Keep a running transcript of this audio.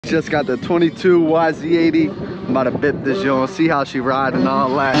just got the 22 Yz80. I'm about to bip this joint, see how she ride and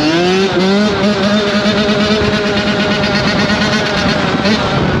all that.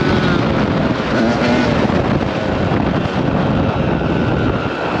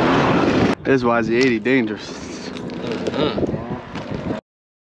 This Yz80 dangerous.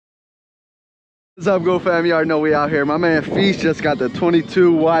 What's up, Go Fam? You already know we out here. My man Feast just got the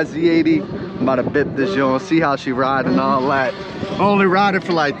 22 Yz80. I'm about to bip this joint, see how she ride and all that. Only ride it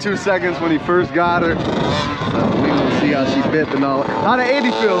for like 2 seconds when he first got her. So we gonna see how she bip and all that. How the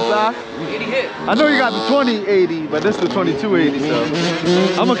 80 feels, huh? 80 hit. I know you got the 2080, but this is the 2280, so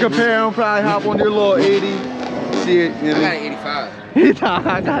I'm gonna compare them, probably hop on your little 80. See it, you know? I got an 85.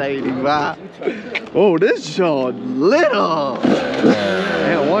 I got an 85. Oh, this joint little.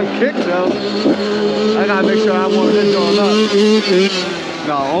 Man, one kick though. I gotta make sure I want this joint up.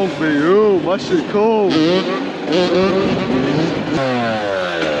 No, don't be, ooh, my shit cool. See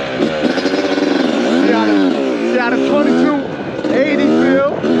how the 2280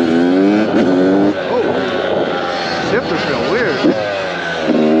 feel? Oh, shifter feel weird.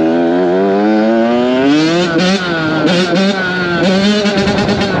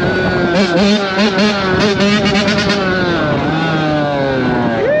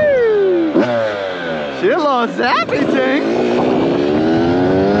 She a little zappy thing.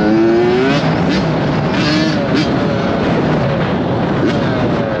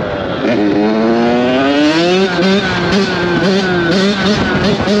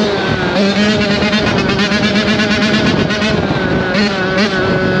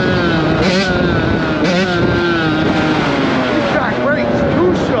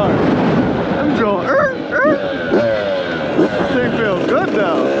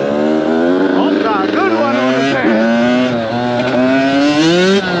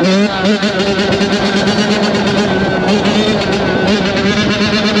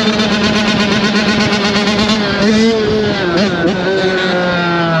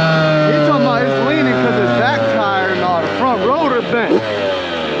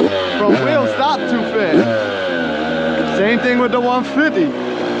 Same thing with the 150.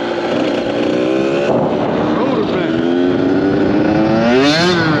 Rotor bend.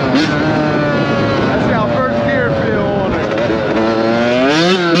 Let's see how first gear feel on it.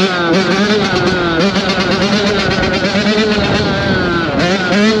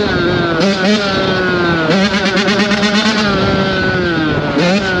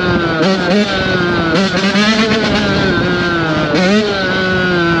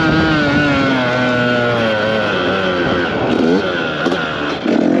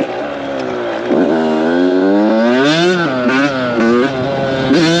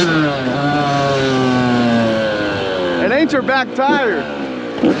 Your back tire,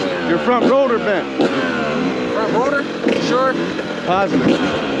 your front rotor bent. Front rotor? Sure. Positive. I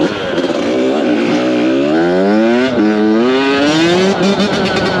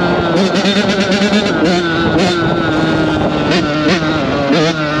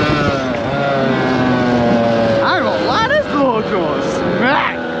ain't gonna lie, this little joint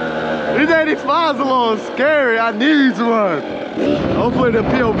smack. This 85's a little scary. I need one. Hopefully the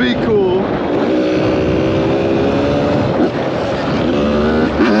POV cool.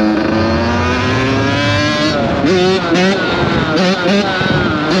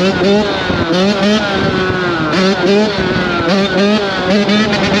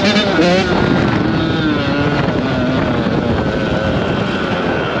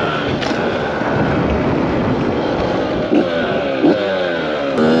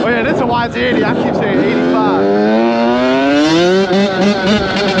 Oh yeah, this is a Yz80. I keep saying 85.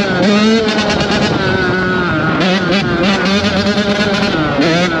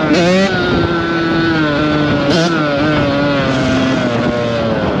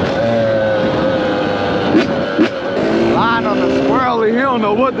 He don't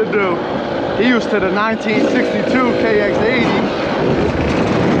know what to do. He used to the 1962 KX80.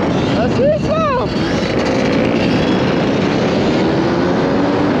 Let's see some.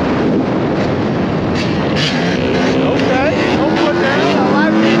 Okay, don't put that in. I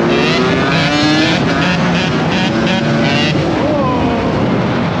like it. Oh,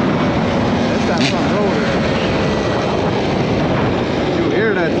 that's that front rotor. You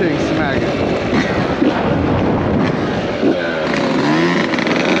hear that thing smacking.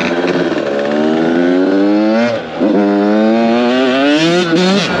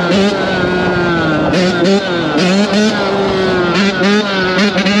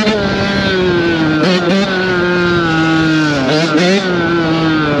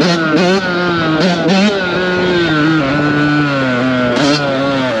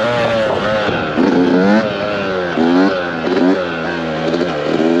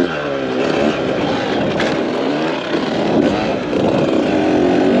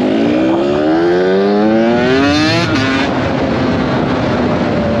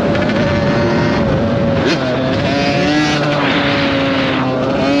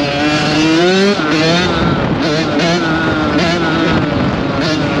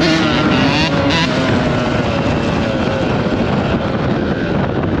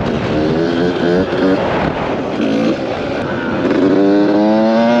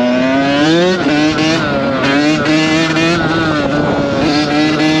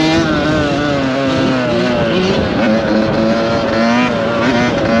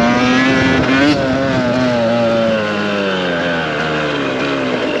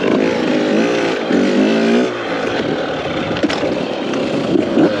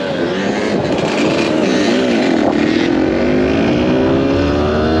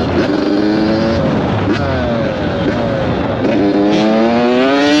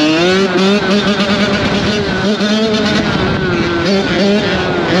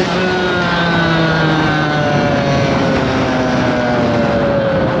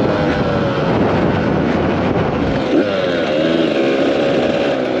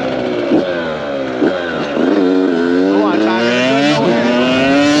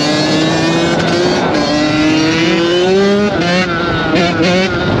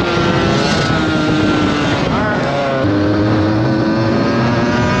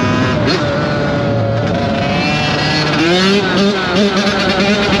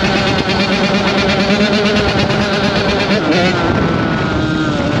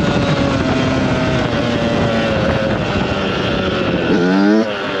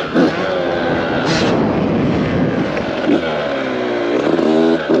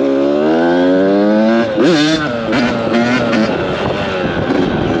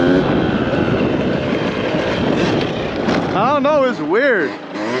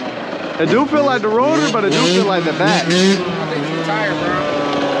 It do feel like the rotor, but it do feel like the back. I think it's the tire,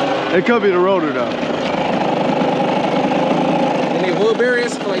 bro. It could be the rotor though. Any wheel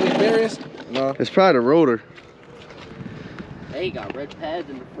bearings? Feel like any bearings? No. It's probably the rotor. Hey, he got red pads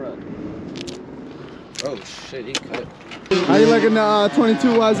in the front. Oh shit, he cut. How you liking the 22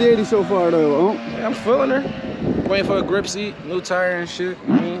 YZ80 so far though? Yeah, I'm feeling her. Waiting for a grip seat, new tire and shit. You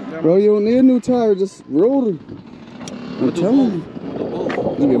know what I mean? Bro, you don't need a new tire, just rotor. I'm telling you.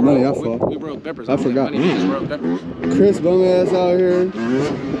 You get money, I fuck. We broke peppers. I forgot. We just broke peppers. Chris bum ass out here.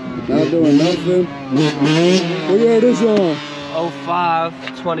 Not doing nothing. What year this on? 05,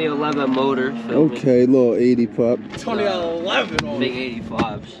 2011 motor. Feel me? Okay, little 80 pup. 2011 on Big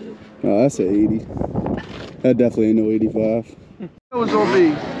 85 shit. Oh, that's an 80. That definitely ain't no 85. That was gonna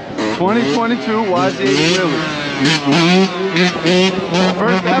be 2022 YZ80 Wheelies.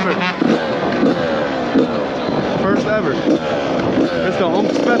 First ever. First ever. It's the home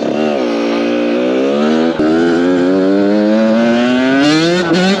special.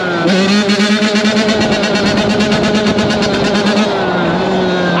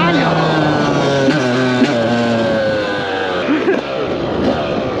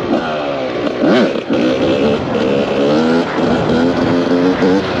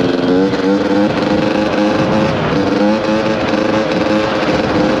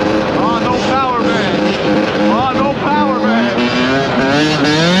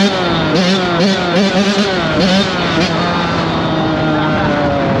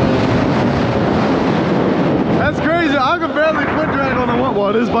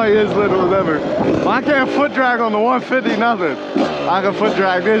 This bike is little as ever. I can't foot drag on the 150 nothing. I can foot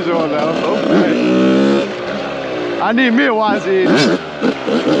drag this on though. Okay. I need me a YZ80.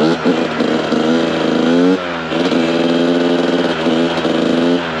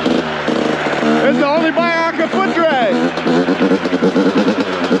 It's the only bike I can foot drag.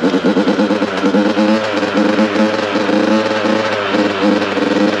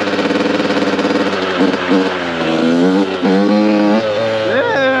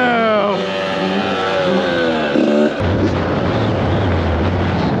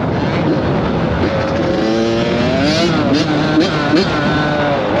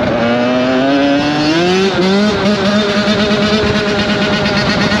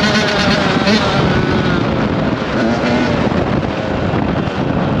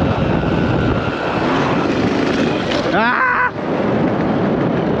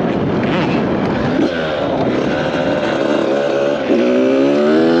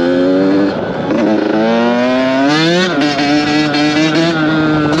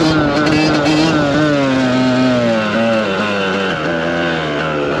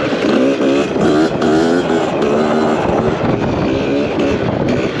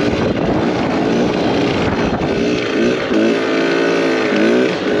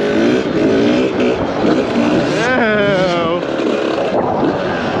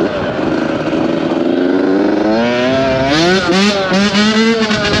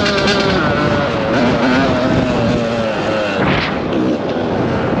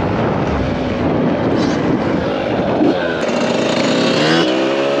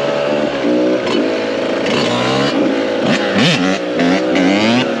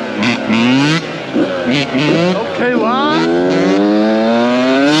 Okay, line.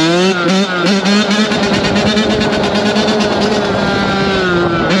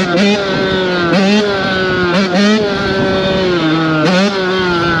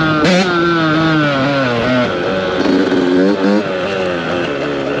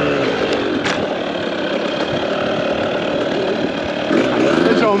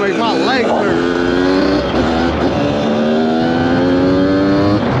 This gonna make my legs hurt.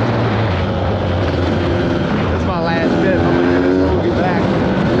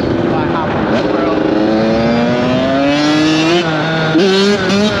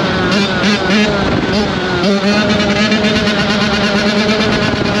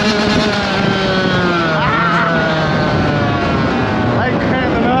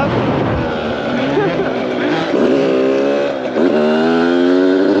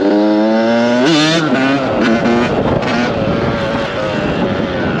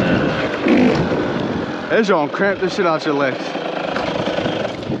 It's gonna cramp the shit out your legs.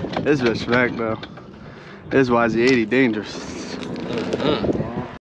 This bitch back though. This YZ80 dangerous.